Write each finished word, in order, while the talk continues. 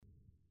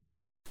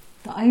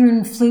The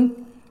Iron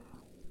Flute,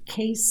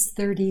 Case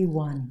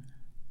 31.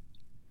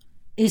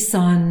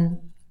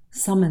 Isan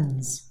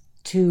summons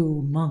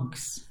 2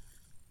 monks.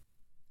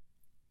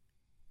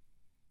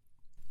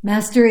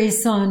 Master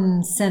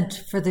Isan sent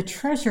for the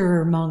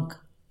treasurer monk,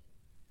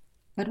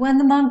 but when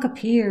the monk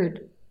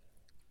appeared,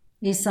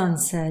 Isan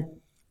said,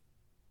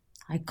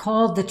 "I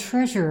called the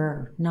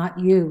treasurer, not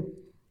you."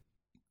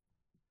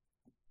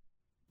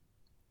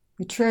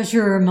 The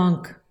treasurer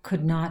monk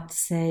could not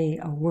say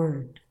a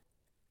word.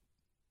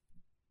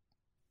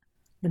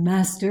 The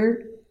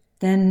master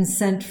then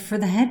sent for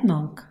the head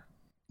monk,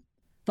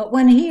 but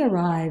when he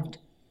arrived,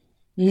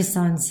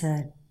 Isan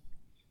said,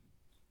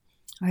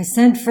 "I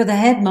sent for the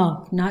head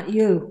monk, not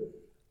you."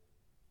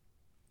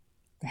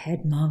 The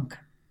head monk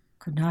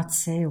could not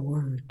say a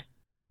word.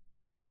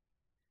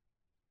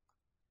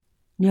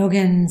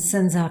 Nyogen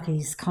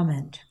Senzaki's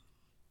comment.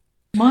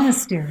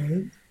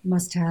 Monastery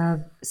must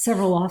have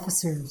several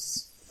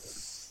officers.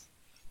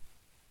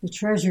 The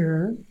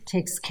treasurer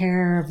takes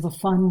care of the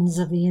funds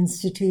of the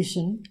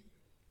institution,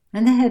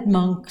 and the head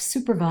monk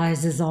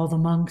supervises all the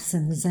monks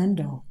in the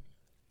Zendo.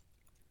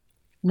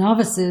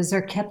 Novices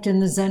are kept in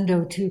the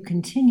Zendo to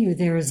continue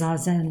their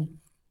zazen,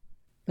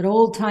 but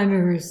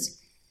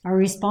old-timers are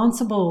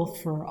responsible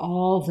for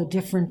all the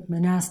different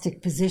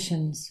monastic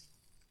positions.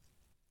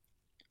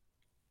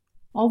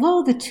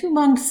 Although the 2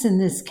 monks in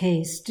this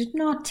case did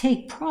not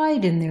take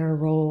pride in their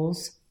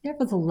roles,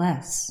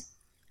 nevertheless,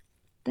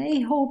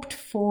 they hoped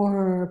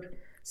for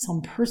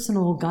some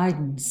personal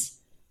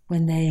guidance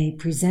when they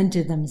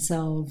presented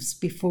themselves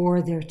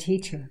before their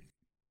teacher.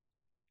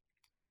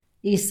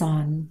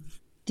 Isan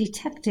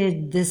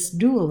detected this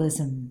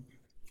dualism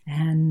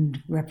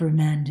and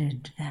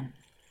reprimanded them.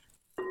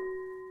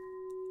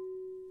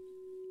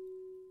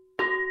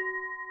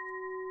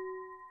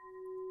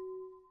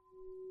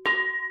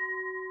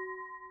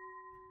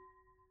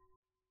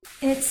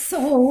 It's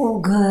so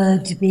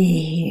good to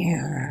be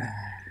here.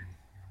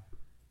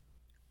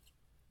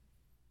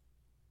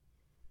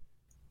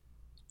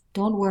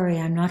 Don't worry,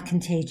 I'm not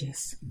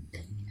contagious.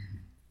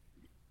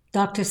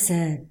 Doctor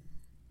said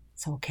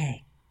it's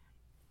okay.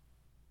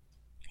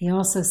 He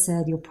also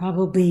said you'll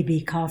probably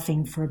be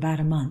coughing for about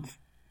a month.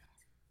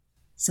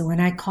 So when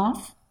I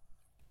cough,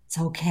 it's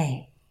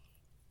okay.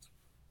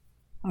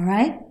 All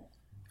right?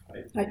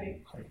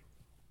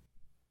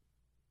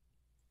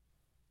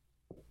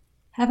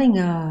 Having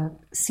a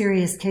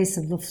serious case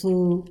of the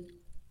flu,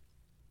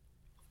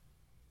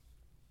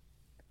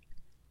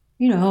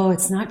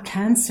 it's not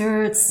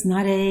cancer, it's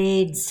not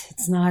AIDS,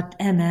 it's not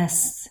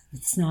MS,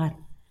 it's not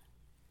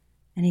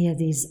any of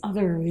these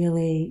other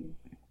really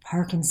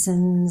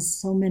Parkinson's.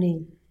 So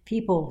many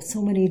people,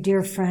 so many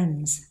dear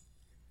friends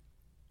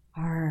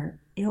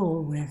are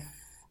ill with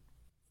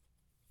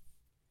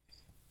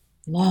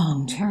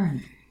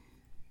long-term,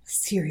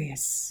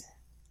 serious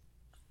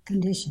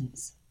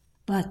conditions.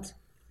 But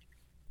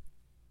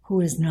who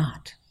is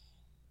not?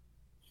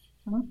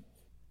 Huh?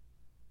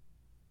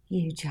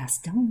 You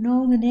just don't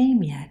know the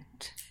name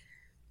yet.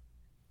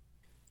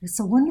 It's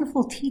a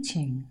wonderful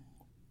teaching.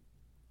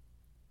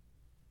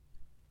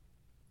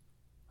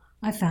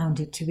 I found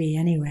it to be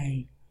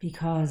anyway,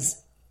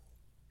 because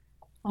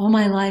all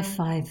my life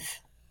I've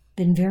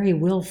been very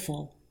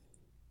willful.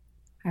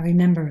 I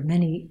remember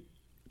many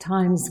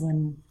times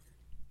when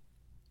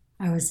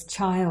I was a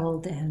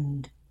child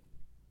and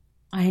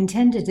I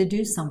intended to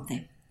do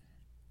something.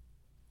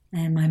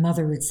 And my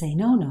mother would say,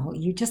 no,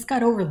 you just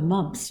got over the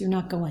mumps, you're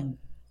not going.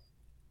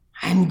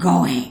 I'm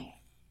going.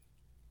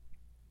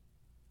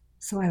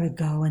 So I would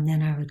go, and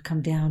then I would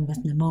come down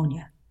with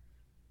pneumonia.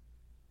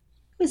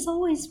 It was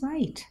always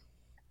right.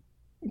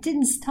 It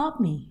didn't stop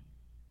me.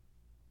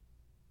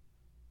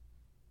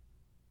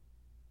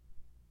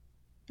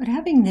 But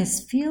having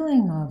this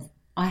feeling of,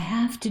 I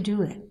have to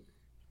do it,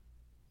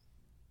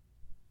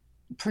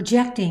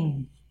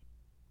 projecting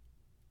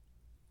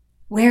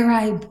where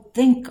I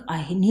think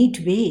I need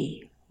to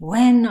be,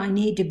 when I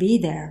need to be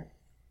there,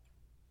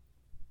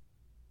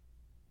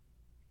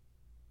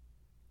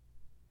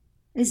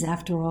 is,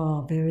 after all,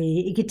 a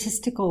very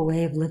egotistical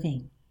way of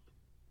living.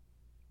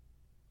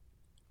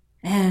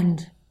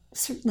 And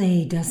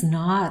certainly does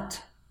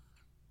not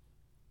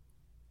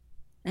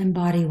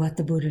embody what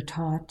the Buddha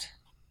taught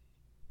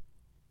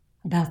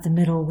about the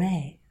middle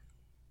way.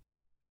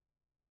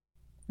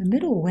 The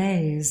middle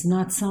way is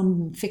not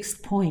some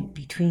fixed point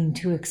between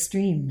 2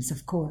 extremes,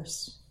 of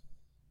course.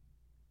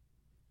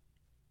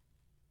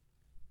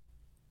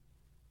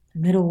 The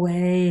middle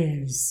way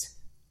is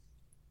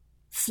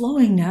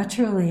flowing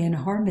naturally in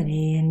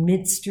harmony in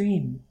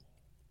midstream,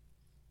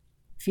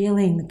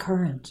 feeling the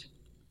current,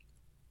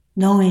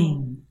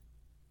 knowing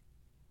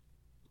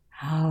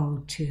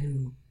how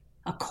to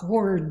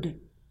accord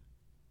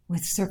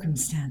with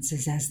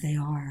circumstances as they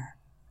are,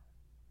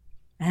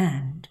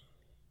 and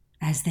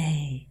as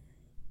they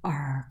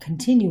are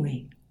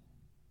continuing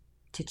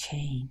to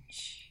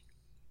change.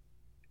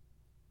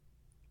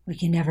 We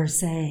can never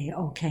say,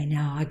 okay,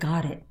 now I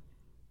got it.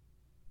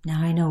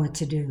 Now I know what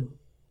to do.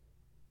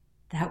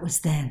 That was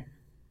then.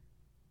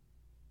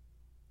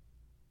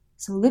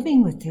 So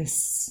living with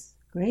this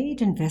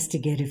great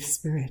investigative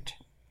spirit,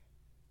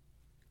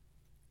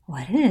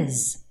 what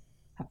is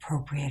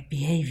appropriate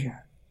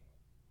behavior?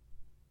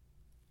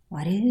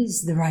 What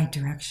is the right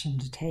direction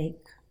to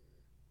take?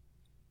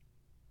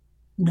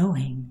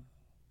 Knowing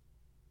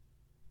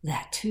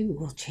that too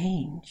will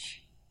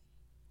change.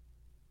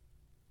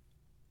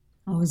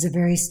 Oh, it was a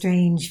very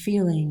strange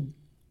feeling.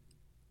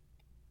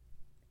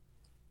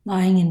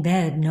 Lying in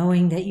bed,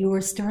 knowing that you were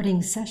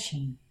starting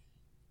session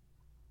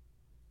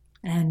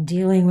and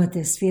dealing with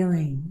this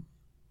feeling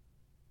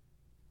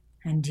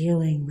and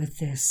dealing with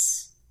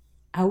this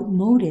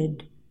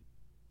outmoded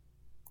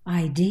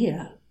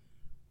idea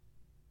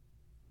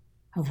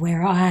of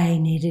where I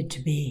needed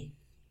to be.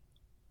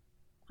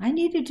 I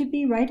needed to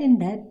be right in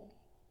bed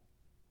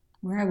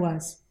where I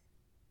was.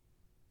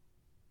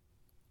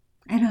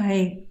 And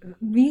I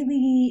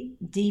really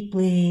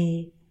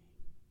deeply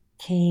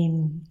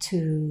came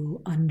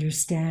to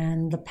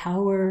understand the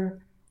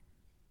power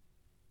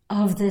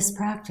of this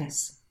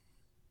practice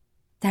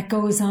that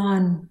goes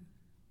on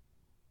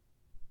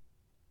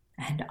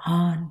and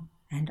on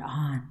and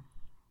on.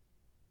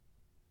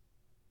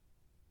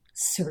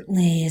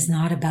 Certainly is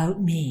not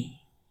about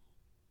me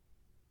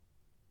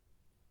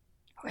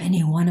or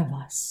any one of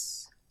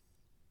us.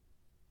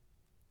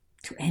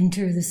 To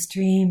enter the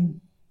stream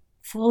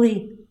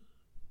fully,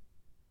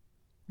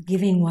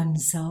 giving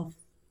oneself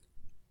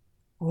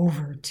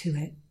over to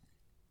it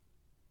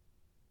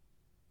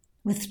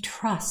with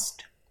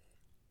trust,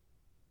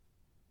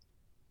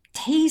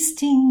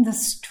 tasting the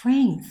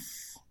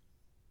strength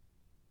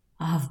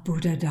of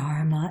Buddha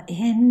Dharma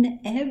in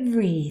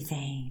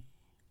everything.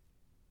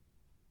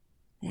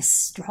 This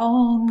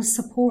strong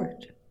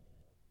support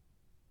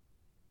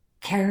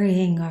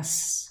carrying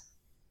us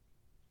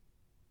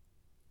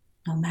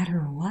no matter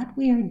what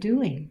we are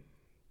doing.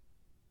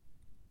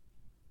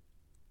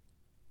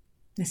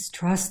 This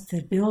trust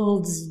that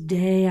builds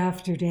day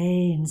after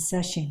day in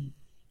session,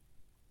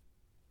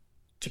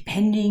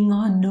 depending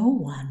on no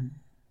one,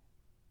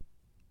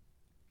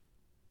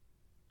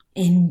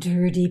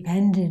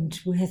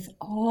 interdependent with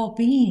all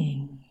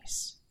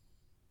beings.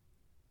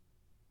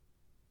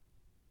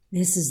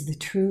 This is the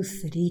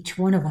truth that each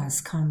one of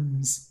us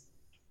comes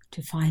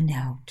to find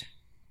out.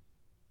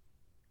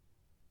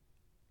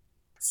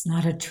 It's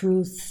not a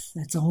truth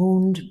that's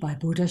owned by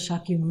Buddha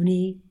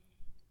Shakyamuni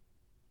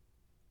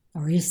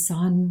or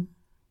Isan,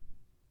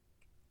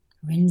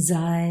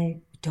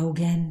 Rinzai,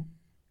 Dogen.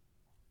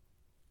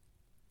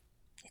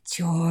 It's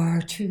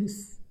your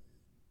truth.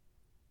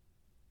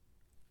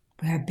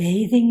 We're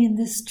bathing in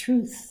this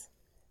truth.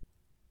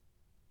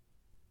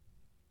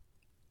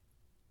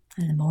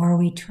 And the more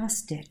we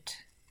trust it,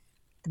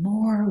 the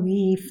more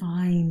we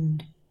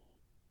find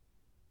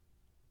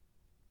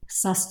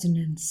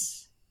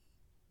sustenance,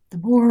 the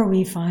more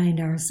we find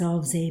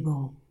ourselves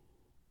able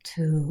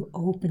to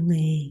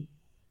openly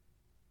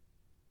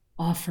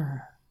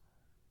offer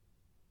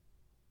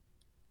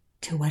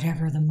to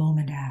whatever the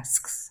moment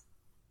asks.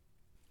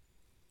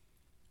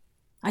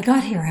 I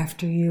got here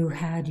after you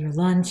had your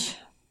lunch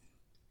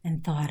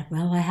and thought,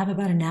 well, I have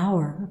about an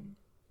hour.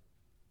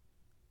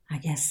 I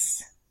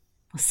guess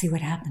we'll see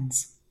what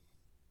happens.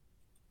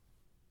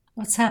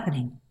 What's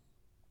happening?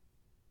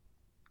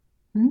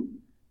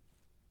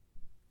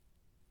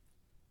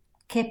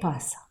 ¿Qué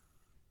pasa?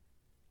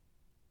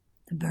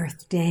 The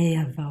birthday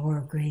of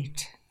our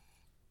great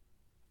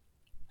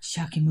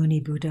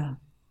Shakyamuni Buddha,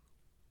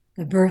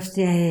 the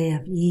birthday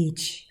of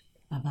each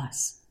of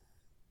us.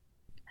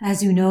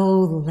 As you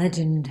know, the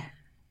legend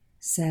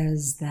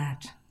says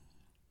that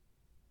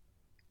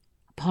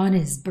upon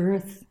his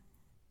birth,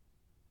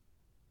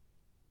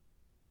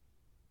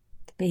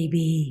 the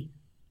baby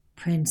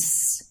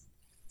Prince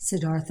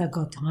Siddhartha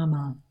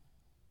Gautama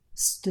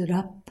stood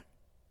up,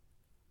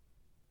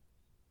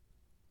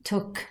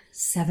 took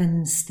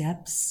 7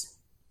 steps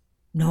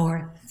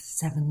north,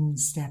 7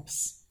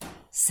 steps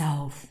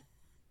south,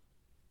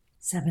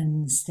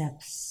 7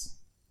 steps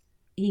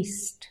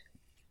east,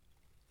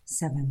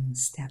 7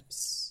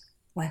 steps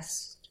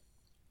west,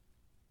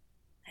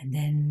 and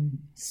then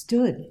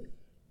stood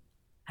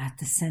at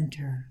the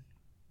center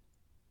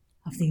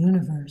of the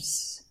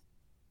universe,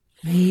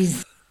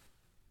 raised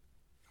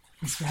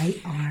his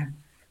right arm,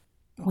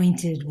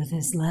 pointed with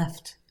his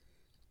left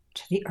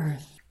to the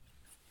earth,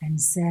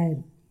 and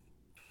said,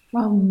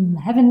 "From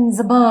heavens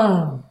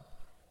above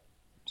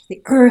to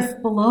the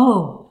earth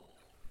below,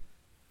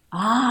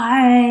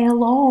 I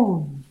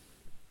alone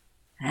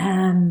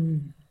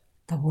am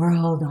the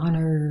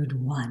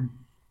world-honored one."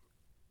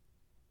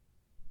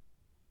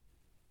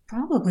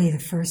 Probably the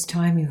first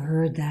time you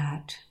heard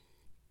that,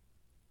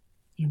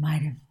 you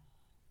might have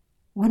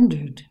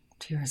wondered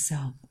to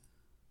yourself,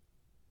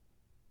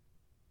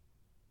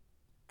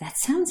 that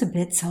sounds a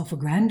bit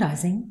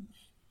self-aggrandizing,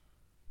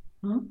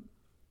 huh?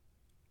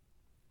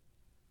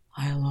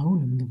 I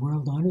alone am the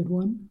world-honored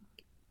one.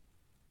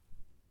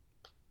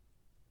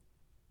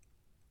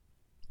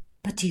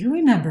 But do you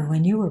remember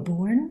when you were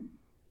born?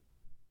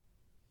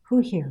 Who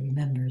here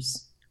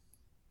remembers?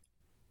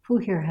 Who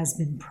here has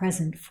been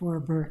present for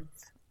a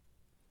birth?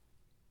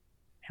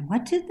 And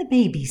what did the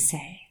baby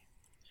say?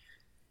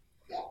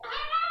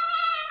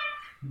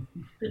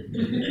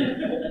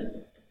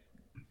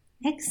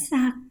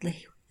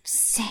 Exactly.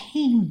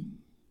 Same.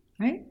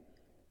 Right?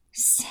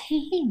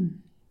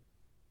 Same.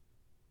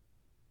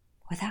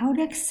 Without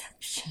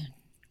exception.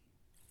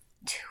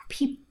 To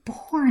be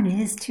born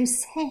is to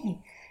say,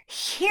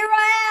 here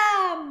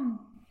I am.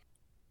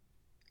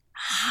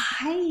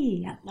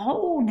 I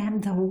alone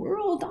am the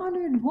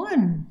world-honored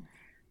one.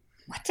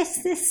 What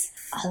does this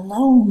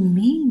alone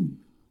mean?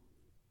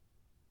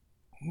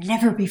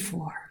 Never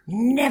before,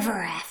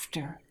 never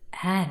after,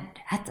 and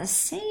at the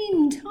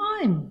same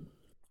time,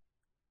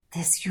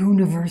 this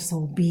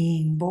universal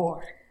being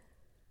born.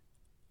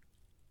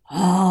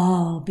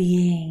 All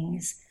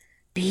beings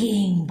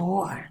being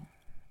born.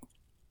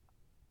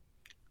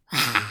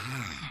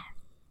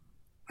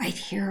 Right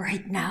here,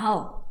 right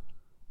now.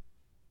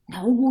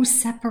 No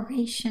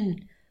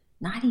separation,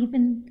 not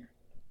even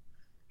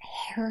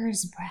a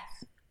hair's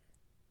breadth.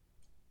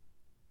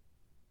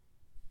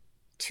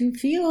 To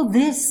feel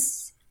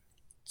this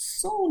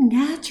so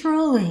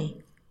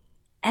naturally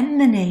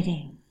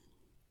emanating,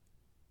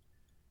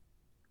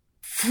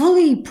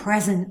 fully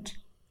present,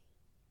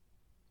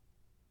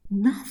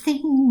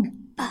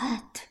 nothing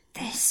but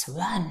this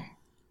one.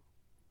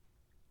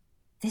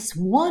 This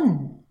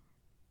one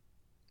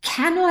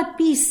cannot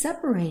be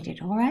separated,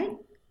 all right?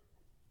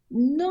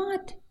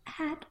 Not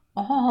at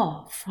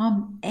all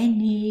from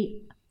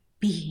any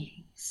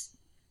beings,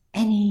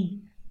 any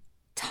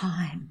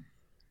time,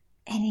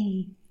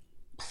 any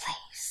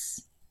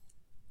place.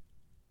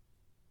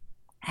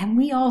 And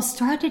we all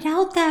started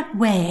out that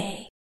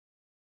way.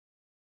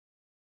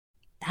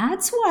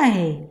 That's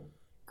why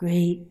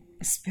great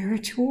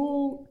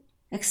spiritual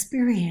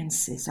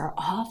experiences are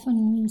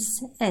often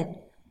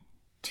said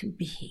to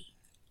be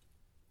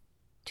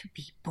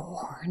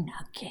born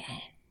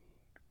again,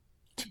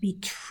 to be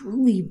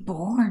truly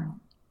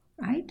born,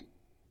 right?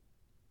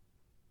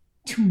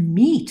 To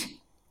meet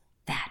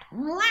that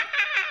right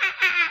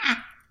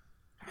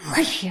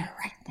here,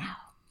 right now,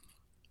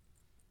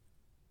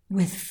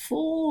 with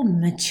full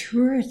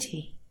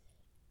maturity,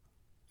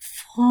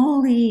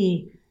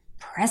 fully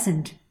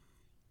present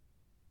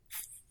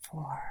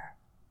for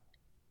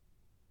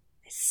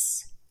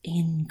this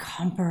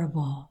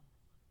incomparable,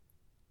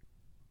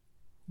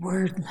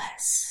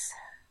 wordless,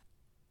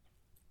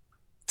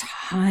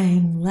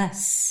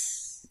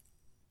 timeless,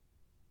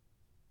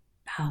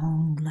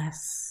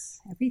 boundless.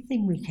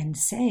 Everything we can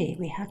say,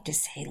 we have to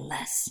say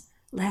less,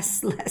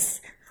 less, less.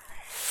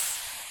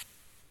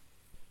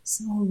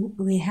 So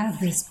we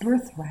have this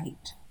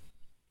birthright.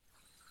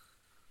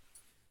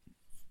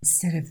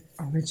 Instead of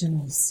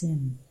original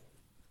sin,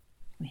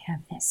 we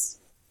have this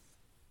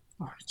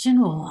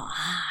original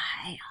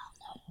I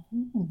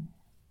alone,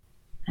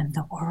 and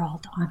the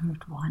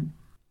world-honored one.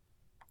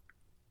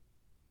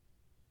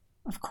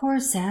 Of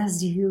course,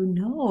 as you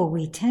know,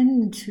 we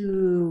tend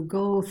to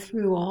go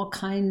through all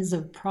kinds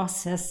of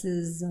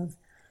processes of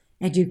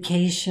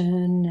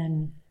education,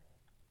 and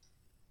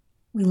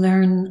we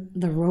learn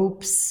the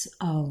ropes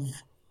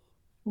of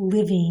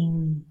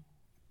living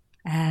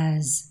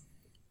as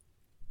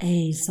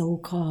a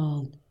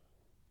so-called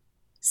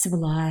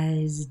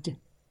civilized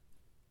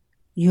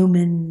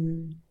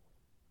human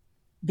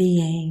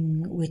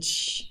being,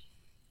 which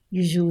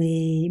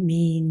usually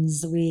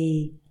means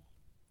we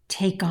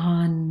take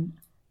on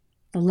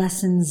the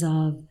lessons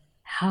of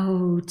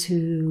how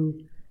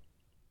to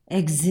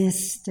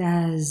exist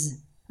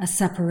as a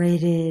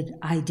separated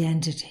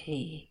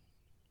identity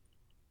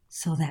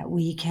so that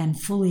we can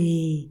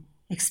fully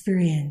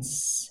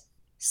experience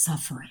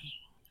suffering.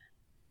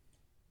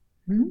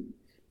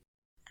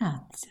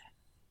 And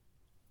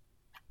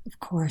of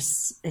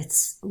course,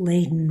 it's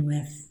laden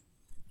with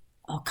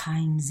all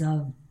kinds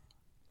of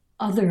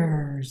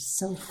others,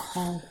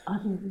 so-called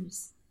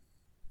others,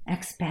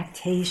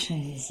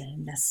 expectations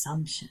and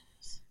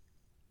assumptions.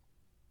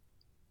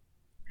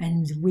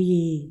 And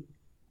we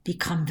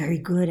become very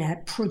good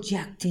at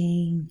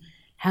projecting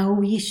how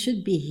we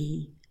should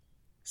be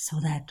so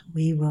that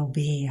we will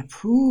be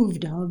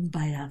approved of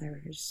by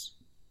others,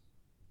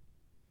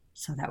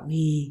 so that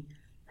we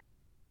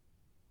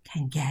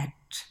can get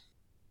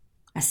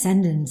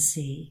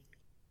ascendancy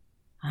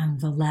on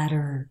the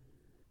ladder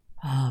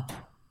of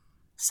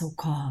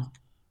so-called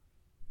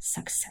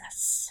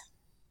success.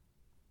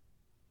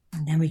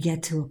 And then we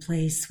get to a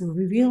place where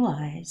we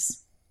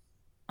realize,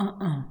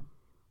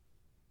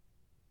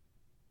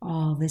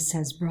 all this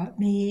has brought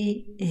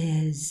me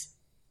is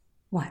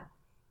what?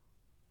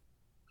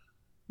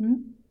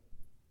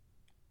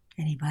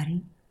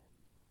 Anybody?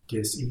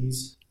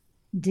 Dis-ease.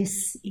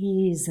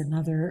 Dis-ease,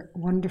 another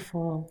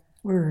wonderful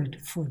word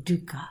for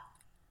dukkha.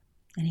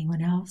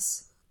 Anyone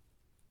else?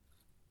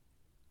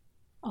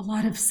 A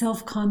lot of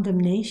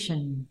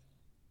self-condemnation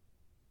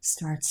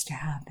starts to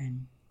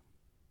happen.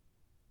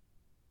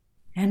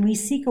 And we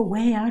seek a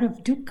way out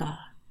of dukkha.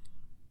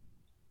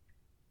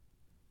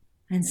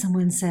 And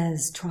someone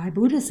says, try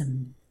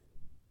Buddhism.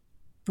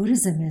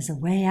 Buddhism is a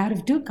way out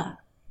of dukkha.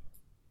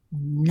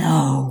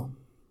 No.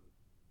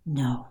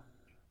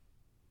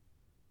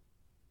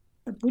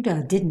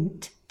 Buddha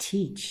didn't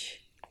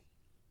teach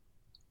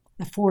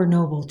the Four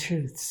Noble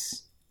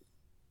Truths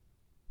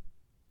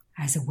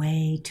as a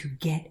way to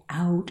get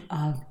out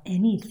of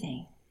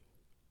anything.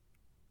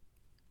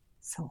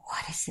 So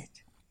what is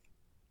it?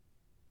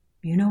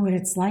 You know what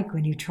it's like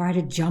when you try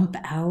to jump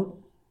out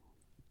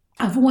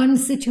of one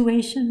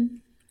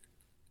situation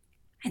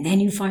and then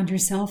you find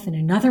yourself in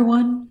another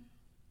one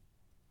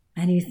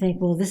and you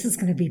think, well, this is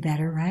going to be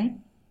better, right?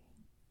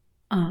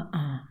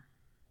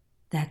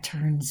 That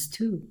turns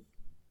too.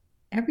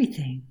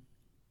 Everything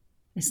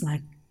is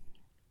like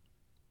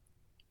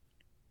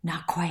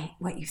not quite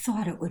what you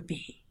thought it would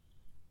be.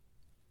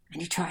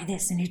 And you try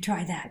this and you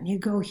try that and you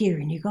go here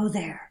and you go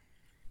there.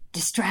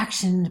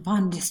 Distraction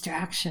upon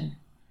distraction.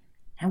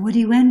 And what do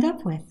you end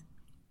up with?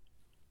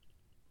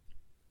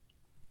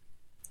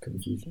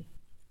 Confusion.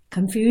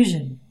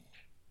 Confusion.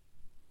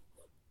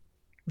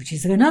 Which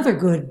is another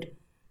good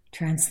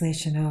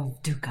translation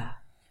of dukkha.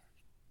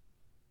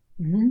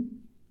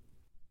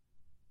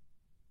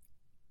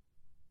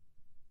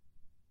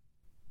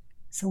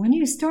 So when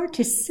you start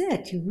to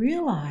sit, you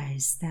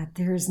realize that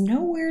there's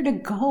nowhere to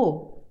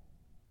go.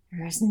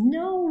 There's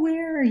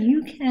nowhere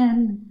you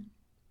can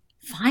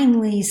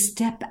finally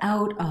step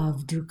out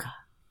of dukkha.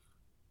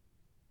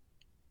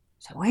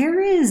 So where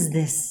is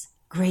this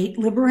great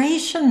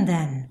liberation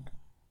then?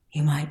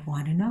 You might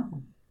want to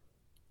know.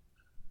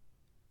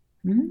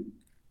 The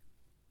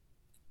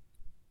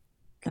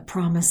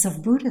promise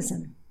of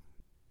Buddhism.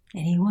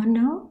 Anyone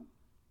know?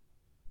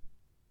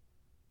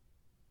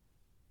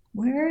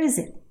 Where is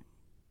it?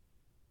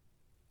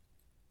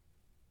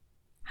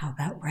 How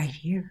about right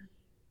here?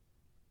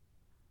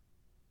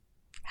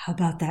 How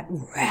about that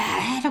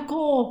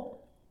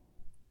radical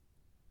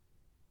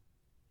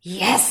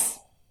yes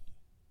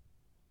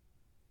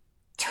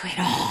to it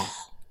all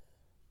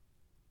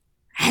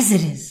as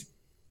it is?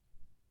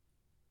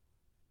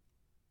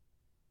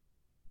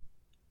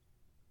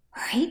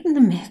 Right in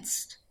the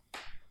midst.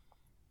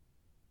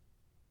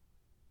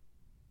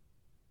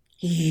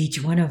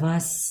 Each one of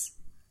us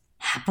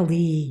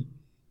happily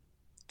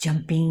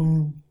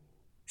jumping,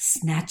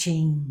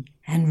 snatching,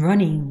 and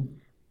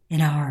running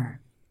in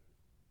our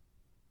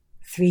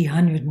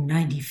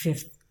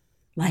 395th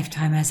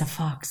lifetime as a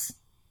fox.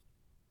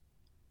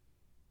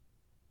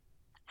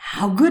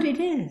 How good it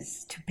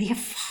is to be a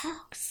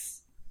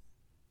fox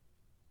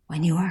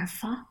when you are a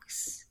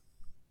fox.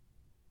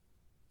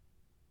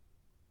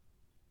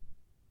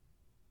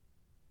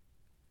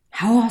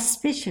 How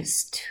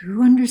auspicious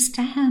to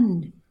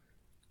understand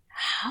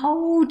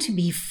how to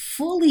be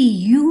fully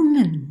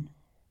human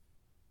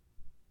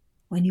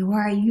when you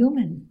are a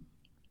human,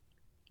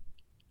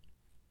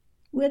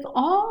 with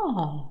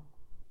all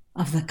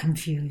of the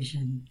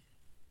confusion,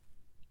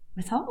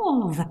 with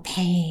all of the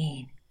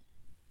pain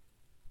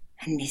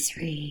and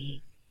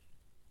misery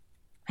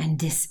and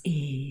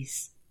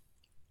dis-ease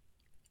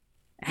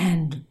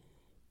and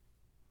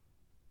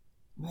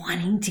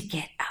wanting to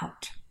get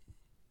out.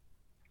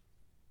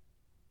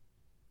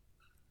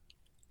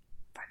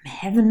 From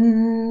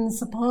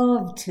heavens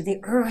above to the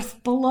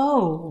earth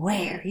below,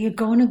 where are you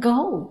going to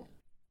go?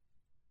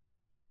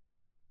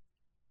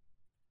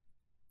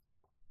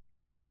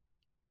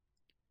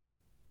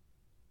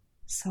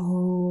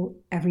 So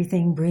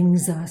everything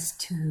brings us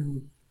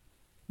to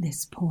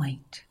this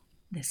point,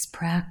 this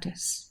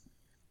practice,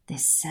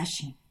 this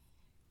session,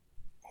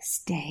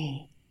 this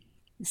day,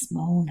 this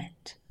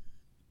moment.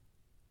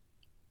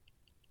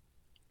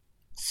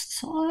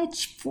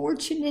 Such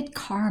fortunate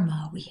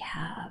karma we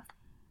have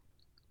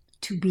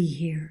to be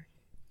here.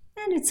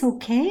 And it's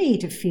okay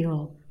to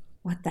feel,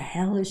 what the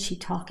hell is she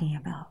talking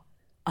about?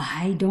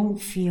 I don't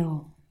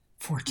feel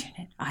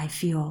fortunate. I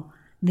feel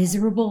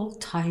miserable,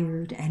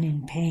 tired, and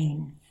in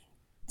pain.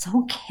 It's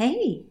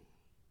okay.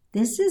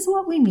 This is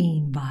what we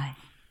mean by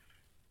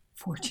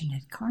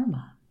fortunate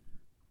karma.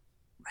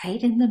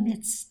 Right in the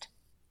midst,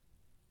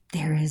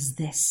 there is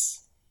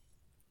this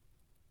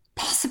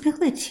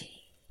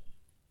possibility,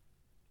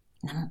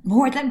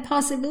 more than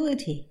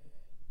possibility,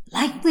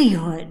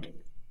 likelihood,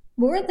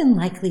 more than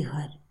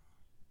likelihood,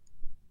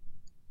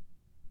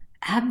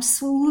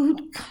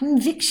 absolute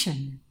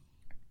conviction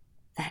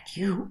that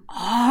you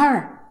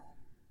are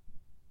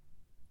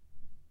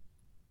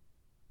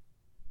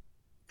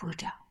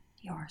Buddha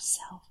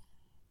yourself.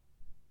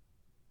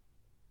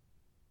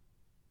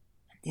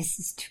 And this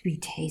is to be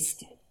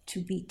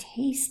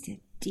tasted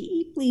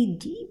deeply,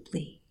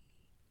 deeply.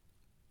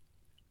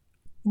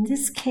 In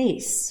this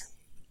case,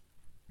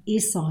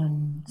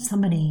 Isan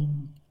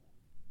summoning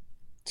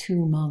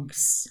two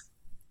monks.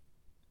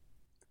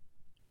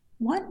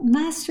 What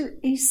Master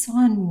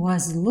Isan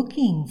was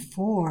looking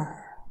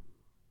for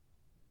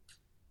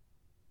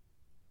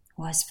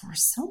was for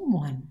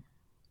someone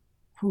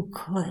who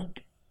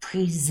could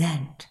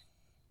present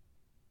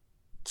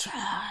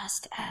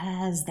just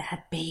as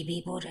that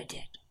baby Buddha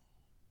did.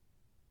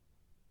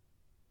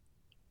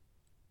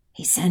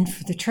 He sent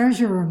for the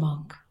treasurer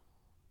monk,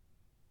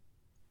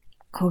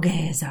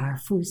 Kongo-ji.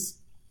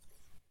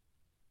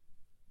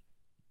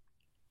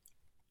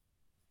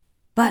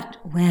 But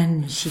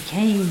when she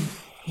came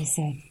He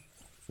said,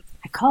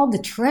 I called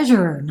the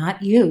treasurer,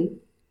 not you.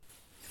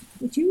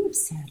 What would you have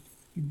said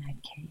in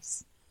that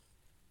case?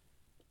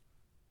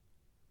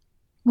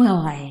 Well,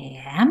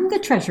 I am the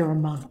treasurer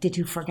monk. Did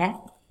you forget?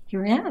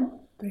 Here I am.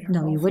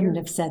 No, you wouldn't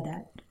have said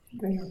that.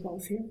 They are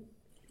both here.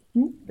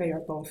 They are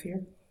both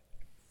here.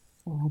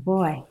 Oh,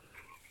 boy.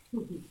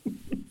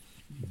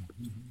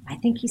 I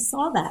think he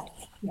saw that.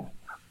 Yeah.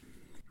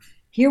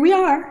 Here we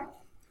are.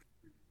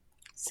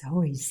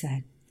 So he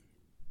said,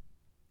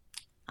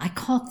 I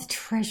called the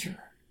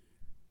treasurer,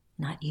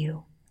 not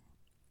you.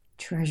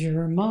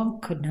 Treasurer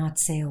monk could not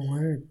say a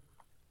word.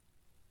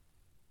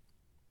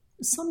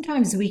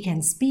 Sometimes we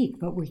can speak,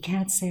 but we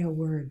can't say a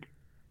word.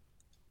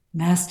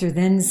 Master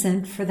then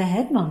sent for the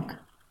head monk.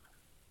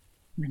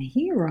 When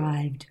he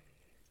arrived,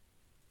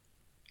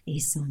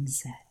 Isan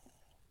said,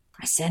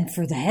 I sent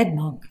for the head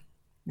monk,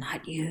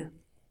 not you.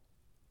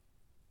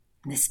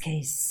 In this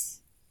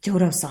case,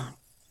 Jodo-san.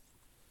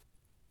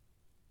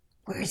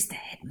 Where's the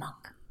head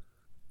monk?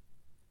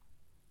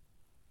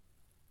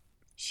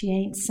 She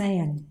ain't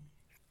saying.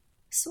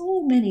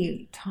 So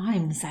many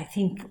times I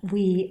think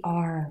we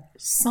are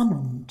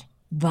summoned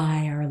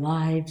by our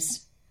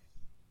lives,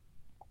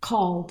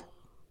 called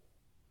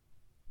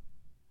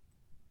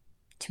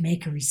to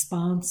make a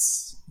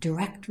response,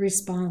 direct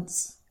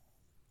response.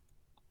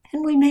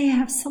 And we may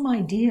have some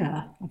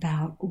idea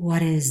about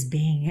what is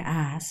being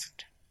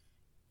asked.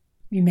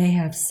 We may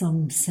have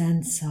some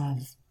sense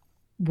of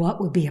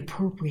what would be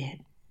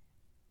appropriate.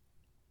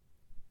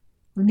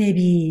 We may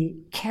be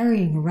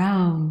carrying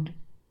around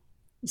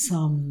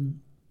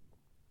some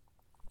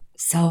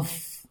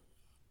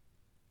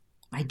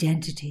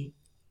self-identity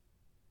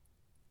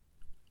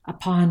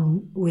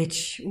upon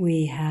which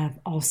we have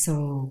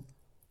also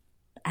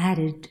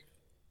added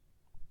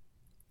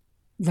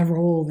the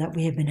role that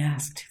we have been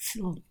asked to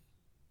fill.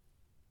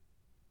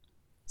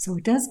 So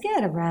it does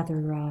get a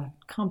rather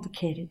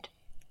complicated.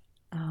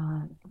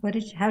 How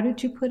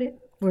did you put it?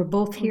 We're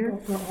both here?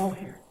 We're all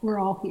here. We're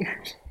all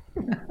here.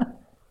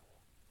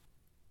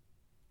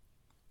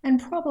 And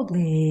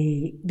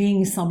probably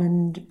being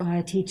summoned by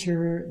a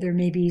teacher, there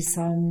may be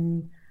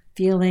some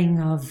feeling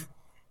of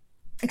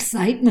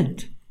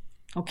excitement.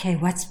 Okay,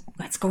 what's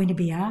going to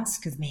be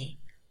asked of me?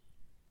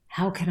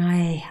 How can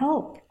I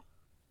help?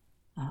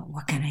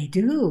 What can I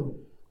do?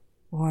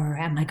 Or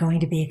am I going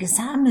to be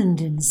examined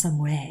in some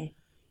way?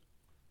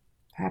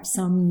 Perhaps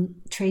some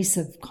trace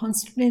of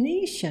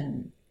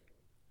consternation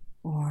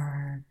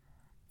or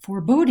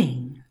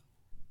foreboding.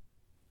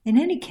 In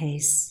any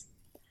case,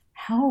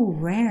 how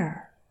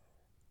rare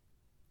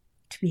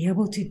to be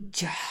able to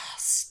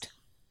just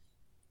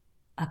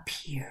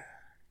appear.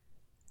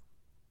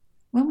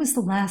 When was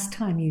the last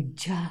time you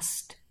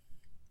just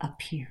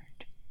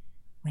appeared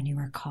when you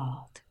were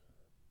called?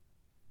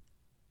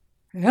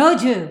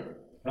 Roju!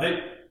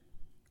 Right.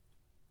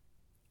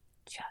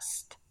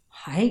 Just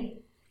hi.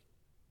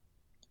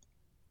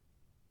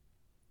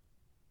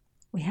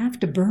 We have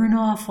to burn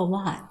off a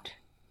lot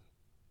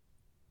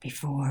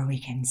before we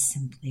can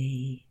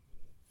simply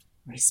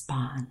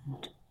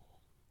respond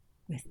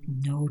with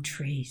no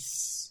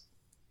trace.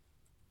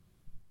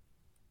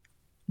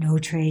 No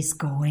trace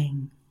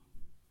going,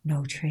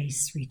 no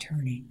trace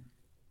returning.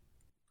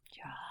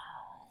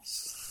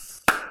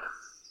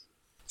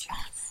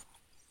 Just.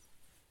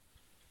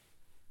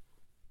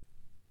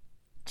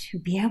 To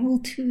be able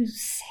to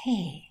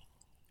say,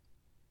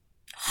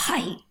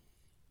 hi,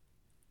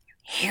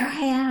 here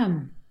I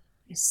am,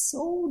 is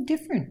so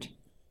different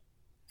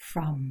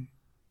from,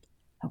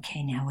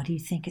 okay, now what do you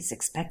think is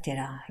expected?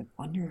 I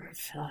wonder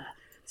if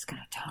it's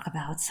going to talk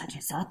about such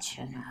and such,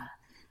 and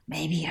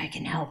maybe I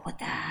can help with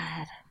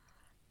that.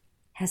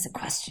 Has a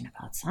question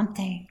about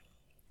something.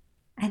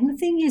 And the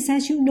thing is,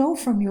 as you know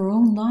from your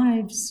own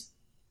lives,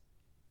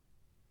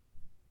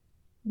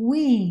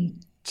 we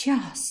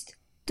just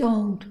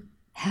don't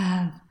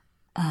have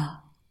a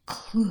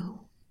clue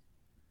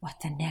what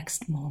the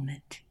next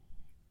moment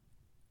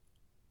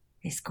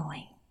is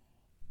going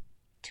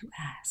to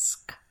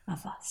ask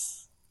of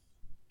us.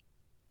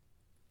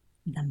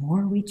 The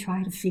more we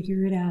try to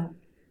figure it out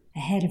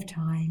ahead of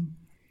time,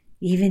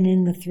 even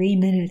in the 3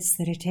 minutes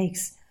that it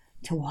takes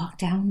to walk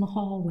down the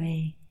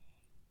hallway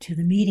to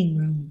the meeting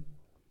room,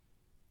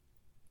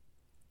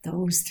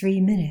 those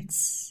 3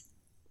 minutes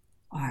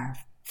are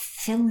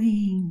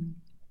filling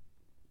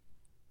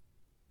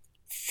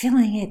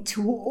it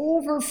to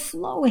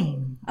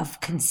overflowing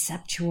of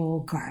conceptual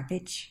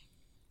garbage.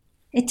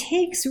 It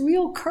takes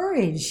real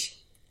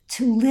courage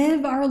to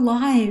live our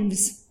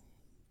lives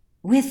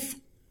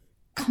with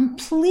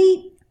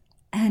complete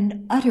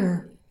and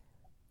utter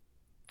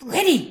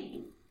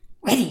ready,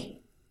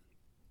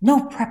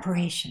 no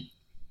preparation.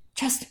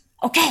 Just,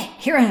 okay,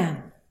 here I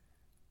am.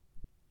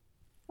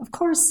 Of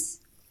course,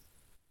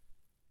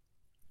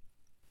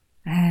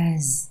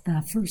 as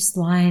the first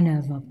line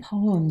of a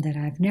poem that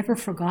I've never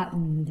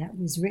forgotten that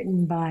was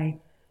written by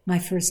my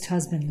first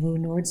husband, Lou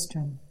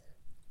Nordstrom,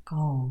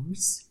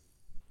 goes,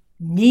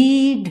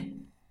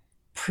 need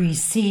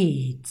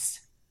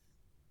precedes.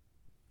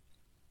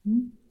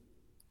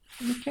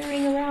 I'm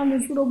carrying around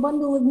this little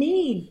bundle of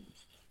need.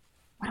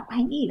 What do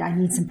I need? I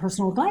need some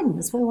personal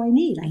guidance. What do I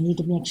need? I need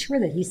to make sure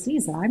that he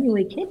sees that I'm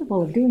really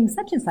capable of doing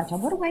such and such.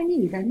 What do I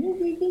need? I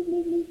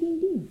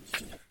need.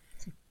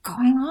 So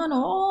going on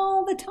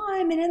all the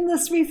time, an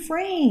endless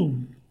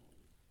refrain.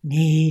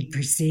 Need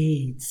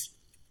precedes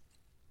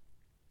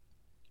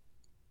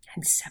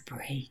and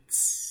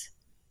separates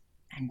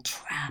and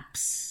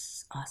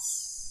traps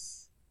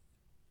us,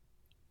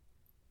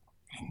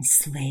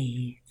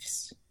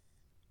 enslaves.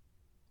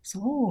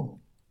 So,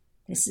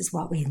 this is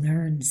what we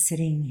learned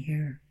sitting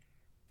here.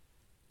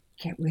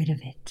 Get rid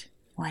of it.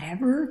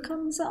 Whatever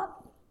comes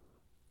up,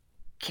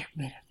 get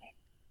rid of it.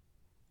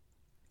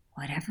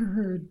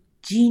 Whatever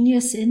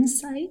genius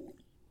insight,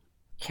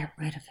 get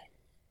rid of it.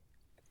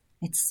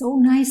 It's so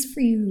nice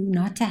for you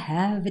not to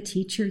have a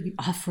teacher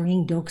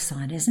offering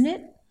doksan, isn't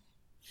it?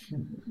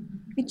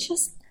 It's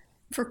just,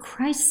 for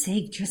Christ's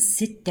sake, just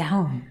sit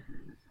down.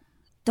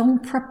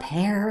 Don't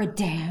prepare a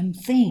damn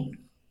thing.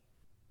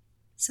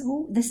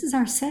 So this is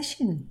our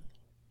session.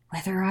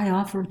 Whether I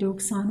offer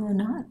doksan or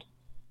not,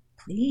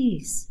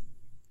 please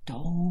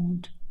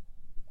don't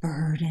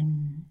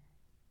burden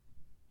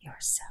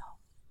yourself.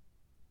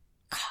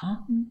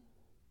 Come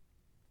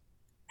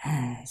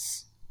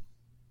as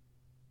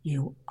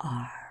you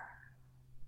are.